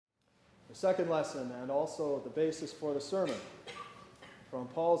The second lesson, and also the basis for the sermon, from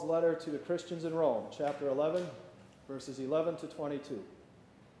Paul's letter to the Christians in Rome, chapter 11, verses 11 to 22.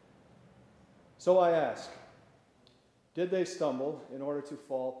 So I ask, did they stumble in order to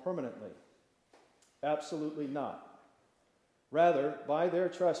fall permanently? Absolutely not. Rather, by their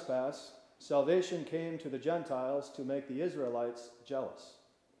trespass, salvation came to the Gentiles to make the Israelites jealous.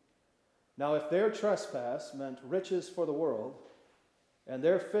 Now, if their trespass meant riches for the world, and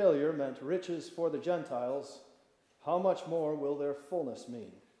their failure meant riches for the Gentiles, how much more will their fullness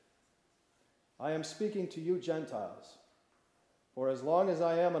mean? I am speaking to you Gentiles, for as long as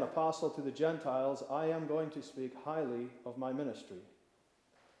I am an apostle to the Gentiles, I am going to speak highly of my ministry.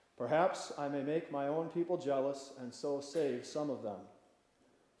 Perhaps I may make my own people jealous and so save some of them.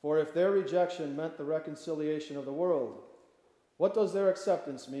 For if their rejection meant the reconciliation of the world, what does their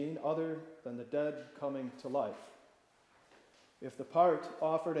acceptance mean other than the dead coming to life? If the part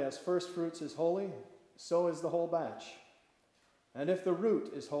offered as first fruits is holy, so is the whole batch. And if the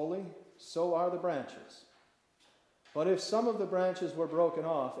root is holy, so are the branches. But if some of the branches were broken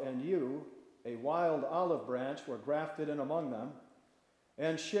off, and you, a wild olive branch, were grafted in among them,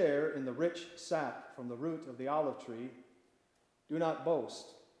 and share in the rich sap from the root of the olive tree, do not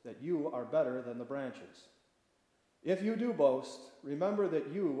boast that you are better than the branches. If you do boast, remember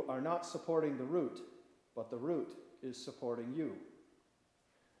that you are not supporting the root, but the root is supporting you.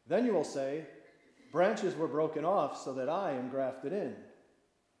 Then you will say, branches were broken off so that I am grafted in.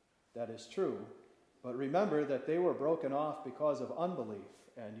 That is true, but remember that they were broken off because of unbelief,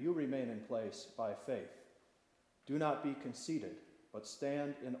 and you remain in place by faith. Do not be conceited, but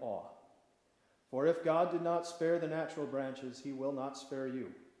stand in awe. For if God did not spare the natural branches, he will not spare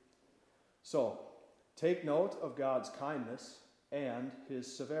you. So, take note of God's kindness and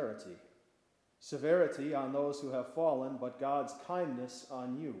his severity. Severity on those who have fallen, but God's kindness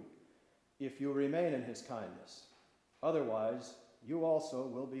on you, if you remain in his kindness. Otherwise, you also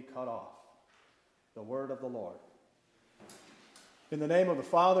will be cut off. The word of the Lord. In the name of the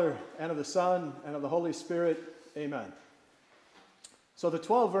Father, and of the Son, and of the Holy Spirit, amen. So the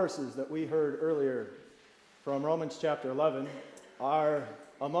 12 verses that we heard earlier from Romans chapter 11 are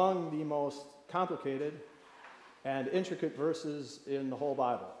among the most complicated and intricate verses in the whole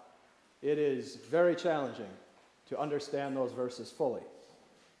Bible. It is very challenging to understand those verses fully.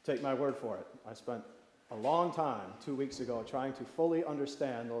 Take my word for it. I spent a long time 2 weeks ago trying to fully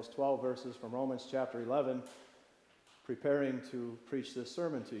understand those 12 verses from Romans chapter 11, preparing to preach this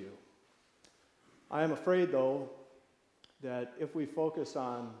sermon to you. I am afraid, though, that if we focus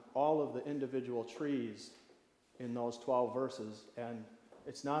on all of the individual trees in those 12 verses, and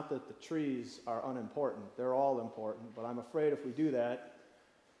it's not that the trees are unimportant, they're all important, but I'm afraid if we do that,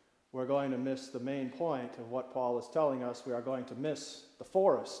 we're going to miss the main point of what Paul is telling us. We are going to miss the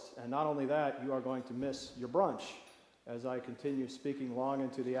forest, and not only that, you are going to miss your brunch as I continue speaking long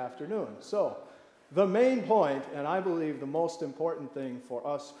into the afternoon. So, the main point, and I believe the most important thing for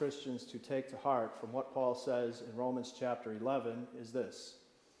us Christians to take to heart from what Paul says in Romans chapter 11 is this.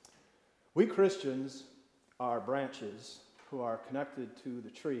 We Christians are branches who are connected to the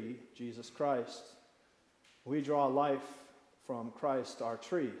tree, Jesus Christ. We draw life from Christ, our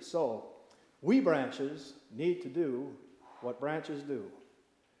tree. So, we branches need to do what branches do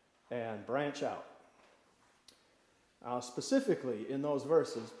and branch out. Now, specifically in those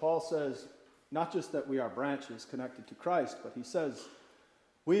verses, Paul says not just that we are branches connected to Christ, but he says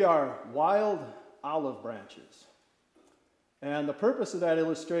we are wild olive branches. And the purpose of that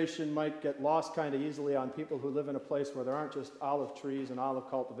illustration might get lost kind of easily on people who live in a place where there aren't just olive trees and olive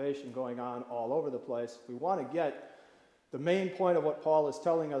cultivation going on all over the place. If we want to get the main point of what Paul is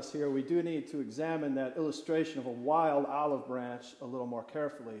telling us here, we do need to examine that illustration of a wild olive branch a little more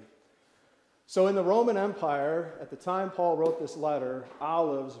carefully. So in the Roman Empire, at the time Paul wrote this letter,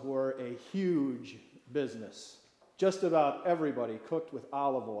 olives were a huge business. Just about everybody cooked with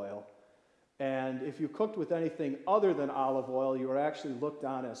olive oil. And if you cooked with anything other than olive oil, you were actually looked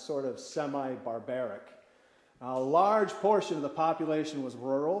on as sort of semi-barbaric. Now, a large portion of the population was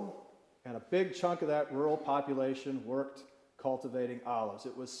rural, and a big chunk of that rural population worked cultivating olives.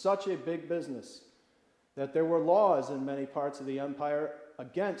 It was such a big business that there were laws in many parts of the empire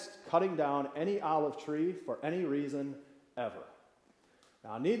against cutting down any olive tree for any reason ever.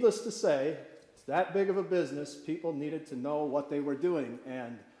 Now, needless to say, it's that big of a business, people needed to know what they were doing.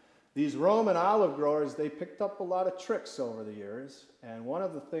 And these Roman olive growers, they picked up a lot of tricks over the years. And one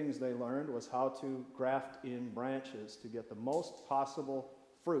of the things they learned was how to graft in branches to get the most possible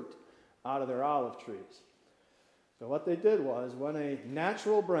fruit out of their olive trees. So what they did was, when a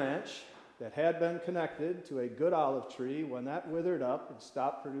natural branch that had been connected to a good olive tree, when that withered up and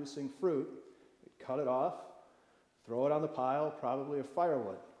stopped producing fruit, they'd cut it off, throw it on the pile, probably of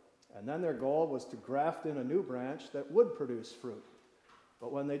firewood. And then their goal was to graft in a new branch that would produce fruit.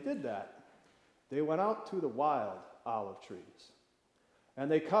 But when they did that, they went out to the wild olive trees, and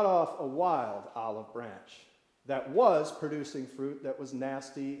they cut off a wild olive branch that was producing fruit that was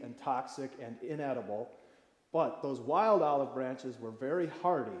nasty and toxic and inedible. But those wild olive branches were very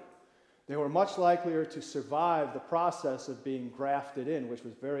hardy. They were much likelier to survive the process of being grafted in, which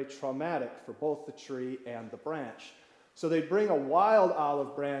was very traumatic for both the tree and the branch. So they'd bring a wild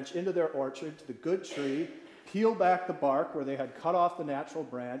olive branch into their orchard to the good tree, peel back the bark where they had cut off the natural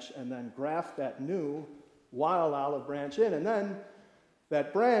branch, and then graft that new wild olive branch in. And then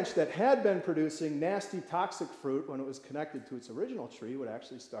that branch that had been producing nasty, toxic fruit when it was connected to its original tree would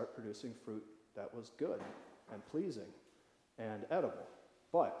actually start producing fruit that was good and pleasing and edible.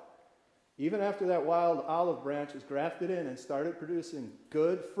 But even after that wild olive branch was grafted in and started producing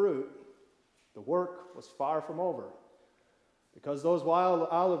good fruit, the work was far from over, because those wild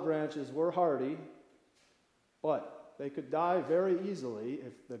olive branches were hardy, but they could die very easily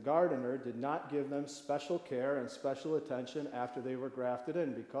if the gardener did not give them special care and special attention after they were grafted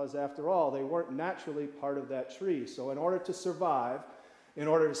in, because after all, they weren't naturally part of that tree. So in order to survive, in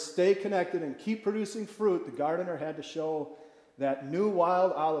order to stay connected and keep producing fruit, the gardener had to show that new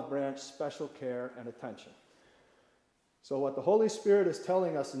wild olive branch special care and attention. So what the Holy Spirit is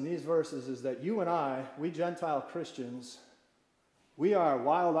telling us in these verses is that you and I, we Gentile Christians, we are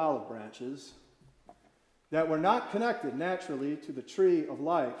wild olive branches that were not connected naturally to the tree of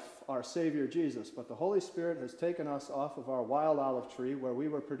life, our Savior Jesus. But the Holy Spirit has taken us off of our wild olive tree where we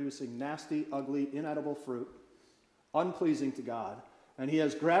were producing nasty, ugly, inedible fruit, unpleasing to God. And he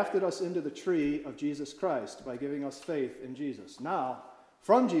has grafted us into the tree of Jesus Christ by giving us faith in Jesus. Now,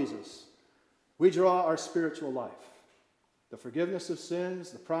 from Jesus, we draw our spiritual life, the forgiveness of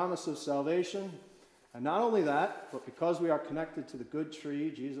sins, the promise of salvation. And not only that, but because we are connected to the good tree,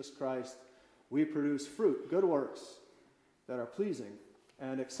 Jesus Christ, we produce fruit, good works that are pleasing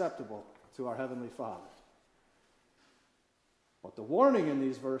and acceptable to our Heavenly Father. But the warning in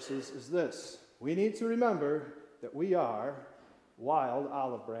these verses is this: we need to remember that we are wild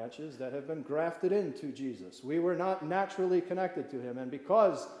olive branches that have been grafted into Jesus. We were not naturally connected to him, and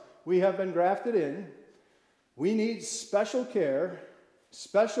because we have been grafted in, we need special care,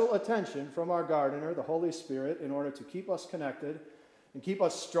 special attention from our gardener, the Holy Spirit, in order to keep us connected and keep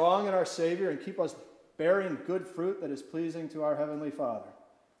us strong in our Savior and keep us bearing good fruit that is pleasing to our Heavenly Father.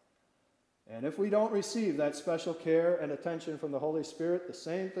 And if we don't receive that special care and attention from the Holy Spirit, the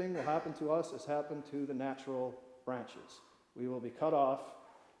same thing will happen to us as happened to the natural branches. We will be cut off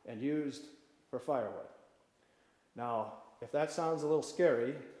and used for firewood. Now, if that sounds a little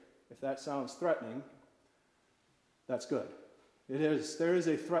scary, if that sounds threatening, that's good. It is. There is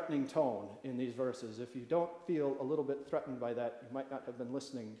a threatening tone in these verses. If you don't feel a little bit threatened by that, you might not have been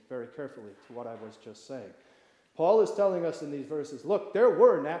listening very carefully to what I was just saying. Paul is telling us in these verses, look, there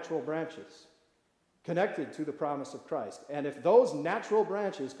were natural branches connected to the promise of Christ. And if those natural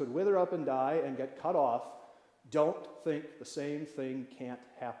branches could wither up and die and get cut off, don't think the same thing can't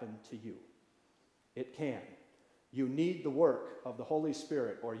happen to you. It can. You need the work of the Holy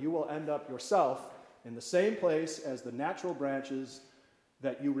Spirit, or you will end up yourself in the same place as the natural branches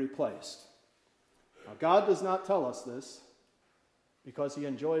that you replaced. Now, God does not tell us this because he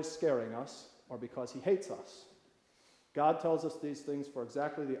enjoys scaring us or because he hates us. God tells us these things for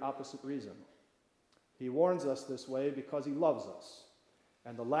exactly the opposite reason. He warns us this way because he loves us.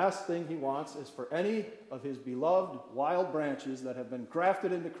 And the last thing he wants is for any of his beloved wild branches that have been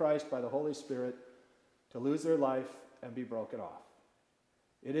grafted into Christ by the Holy Spirit to lose their life and be broken off.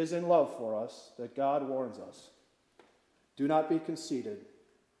 It is in love for us that God warns us. Do not be conceited,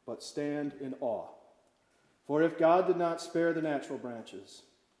 but stand in awe. For if God did not spare the natural branches,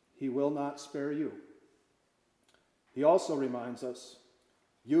 he will not spare you. He also reminds us,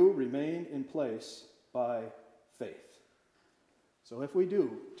 you remain in place by faith. So if we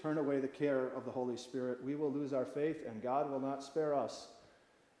do turn away the care of the Holy Spirit, we will lose our faith, and God will not spare us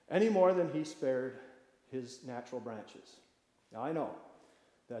any more than he spared his natural branches. Now I know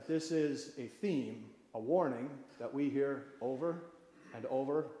that this is a theme, a warning that we hear over and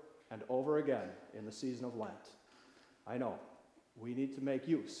over and over again in the season of Lent. I know. We need to make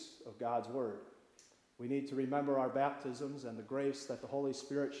use of God's word. We need to remember our baptisms and the grace that the Holy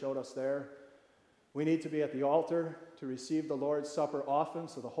Spirit showed us there. We need to be at the altar to receive the Lord's Supper often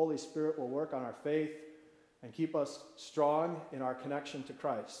so the Holy Spirit will work on our faith and keep us strong in our connection to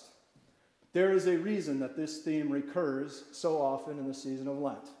Christ. There is a reason that this theme recurs so often in the season of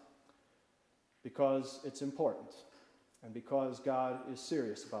Lent. because it's important and because God is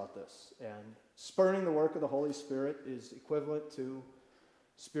serious about this. And spurning the work of the Holy Spirit is equivalent to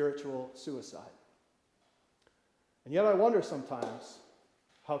spiritual suicide. And yet I wonder sometimes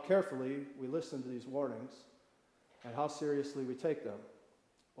how carefully we listen to these warnings and how seriously we take them,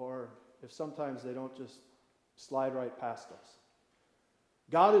 or if sometimes they don't just slide right past us.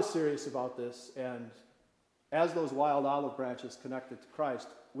 God is serious about this, and as those wild olive branches connected to Christ,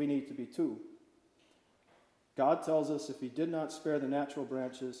 we need to be too. God tells us if he did not spare the natural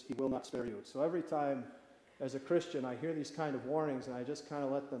branches, he will not spare you. So every time as a Christian I hear these kind of warnings and I just kind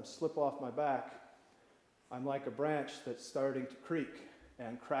of let them slip off my back, I'm like a branch that's starting to creak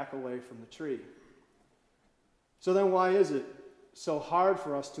and crack away from the tree. So then why is it so hard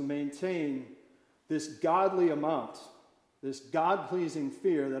for us to maintain this godly amount, this God-pleasing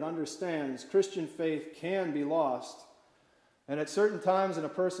fear that understands Christian faith can be lost? And at certain times in a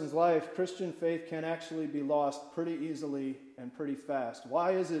person's life, Christian faith can actually be lost pretty easily and pretty fast.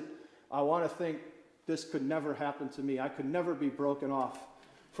 Why is it I want to think this could never happen to me? I could never be broken off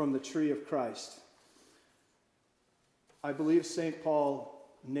from the tree of Christ. I believe St. Paul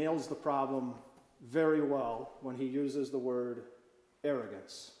nails the problem very well when he uses the word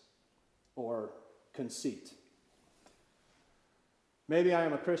arrogance or conceit. Maybe I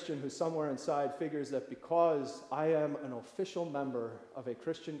am a Christian who somewhere inside figures that because I am an official member of a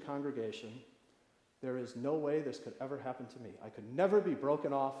Christian congregation, there is no way this could ever happen to me. I could never be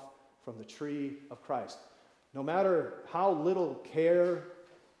broken off from the tree of Christ. No matter how little care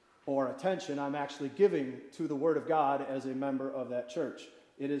or attention I'm actually giving to the Word of God as a member of that church.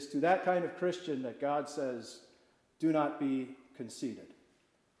 It is to that kind of Christian that God says, do not be conceited.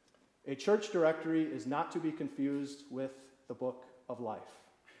 A church directory is not to be confused with the book of life.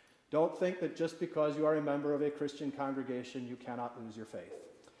 Don't think that just because you are a member of a Christian congregation, you cannot lose your faith.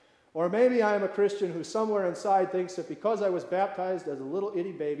 Or maybe I am a Christian who somewhere inside thinks that because I was baptized as a little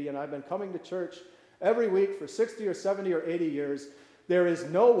itty baby and I've been coming to church every week for 60 or 70 or 80 years, there is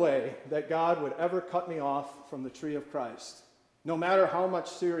no way that God would ever cut me off from the tree of Christ, no matter how much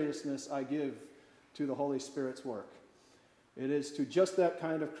seriousness I give to the Holy Spirit's work. It is to just that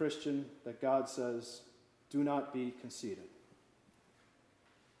kind of Christian that God says, do not be conceited.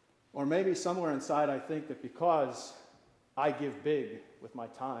 Or maybe somewhere inside I think that because I give big with my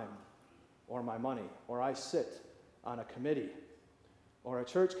time or my money, or I sit on a committee or a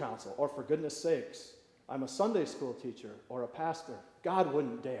church council, or for goodness sakes, I'm a Sunday school teacher or a pastor, God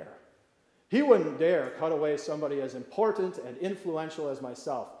wouldn't dare. He wouldn't dare cut away somebody as important and influential as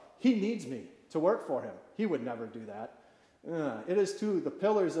myself. He needs me to work for him. He would never do that. It is to the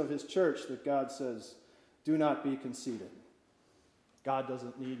pillars of his church that God says, do not be conceited. God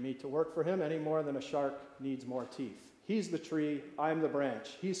doesn't need me to work for him any more than a shark needs more teeth. He's the tree, I'm the branch.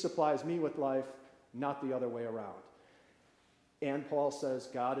 He supplies me with life, not the other way around. And Paul says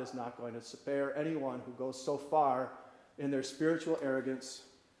God is not going to spare anyone who goes so far in their spiritual arrogance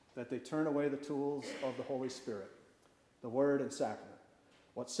that they turn away the tools of the Holy Spirit, the Word and Sacrament.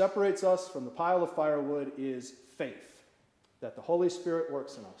 What separates us from the pile of firewood is faith, that the Holy Spirit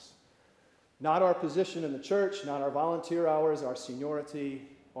works in us. Not our position in the church, not our volunteer hours, our seniority,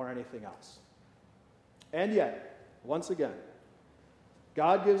 or anything else. And yet, once again,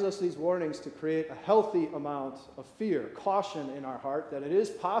 God gives us these warnings to create a healthy amount of fear, caution in our heart that it is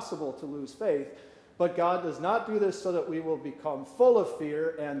possible to lose faith, but God does not do this so that we will become full of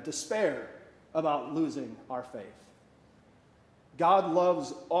fear and despair about losing our faith. God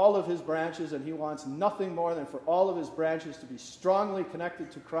loves all of his branches, and he wants nothing more than for all of his branches to be strongly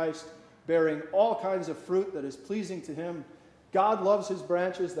connected to Christ, bearing all kinds of fruit that is pleasing to him. God loves his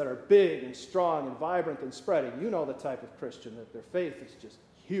branches that are big and strong and vibrant and spreading. You know the type of Christian that their faith is just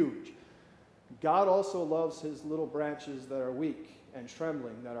huge. God also loves his little branches that are weak and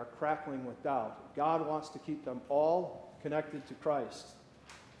trembling, that are crackling with doubt. God wants to keep them all connected to Christ.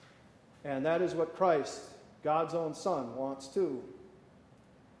 And that is what Christ, God's own Son, wants too.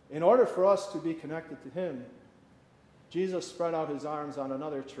 In order for us to be connected to him, Jesus spread out his arms on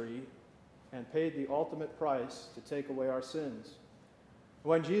another tree and paid the ultimate price to take away our sins.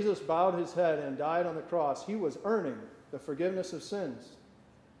 When Jesus bowed his head and died on the cross, he was earning the forgiveness of sins,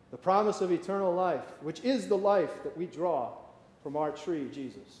 the promise of eternal life, which is the life that we draw from our tree,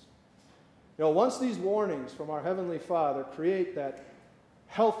 Jesus. You know, once these warnings from our Heavenly Father create that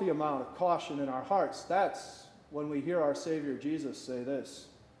healthy amount of caution in our hearts, that's when we hear our Savior Jesus say this: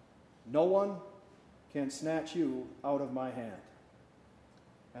 no one can snatch you out of my hand.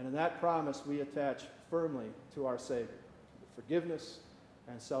 And in that promise, we attach firmly to our Savior, the forgiveness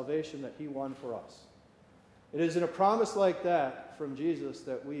and salvation that he won for us. It is in a promise like that from Jesus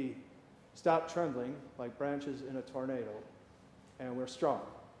that we stop trembling like branches in a tornado, and we're strong.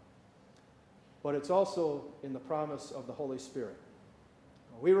 But it's also in the promise of the Holy Spirit.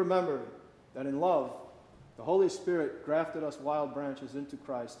 We remember that in love, the Holy Spirit grafted us wild branches into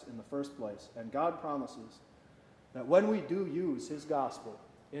Christ in the first place, and God promises that when we do use his gospel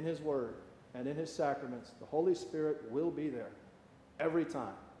in his word and in his sacraments, the Holy Spirit will be there every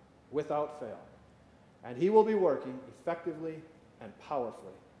time, without fail. And he will be working effectively and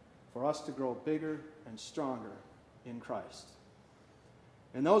powerfully for us to grow bigger and stronger in Christ.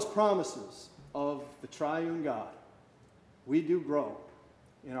 In those promises of the triune God, we do grow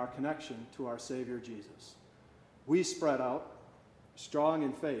in our connection to our Savior Jesus. We spread out, strong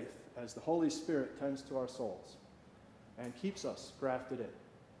in faith, as the Holy Spirit tends to our souls and keeps us grafted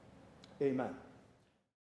in. Amen.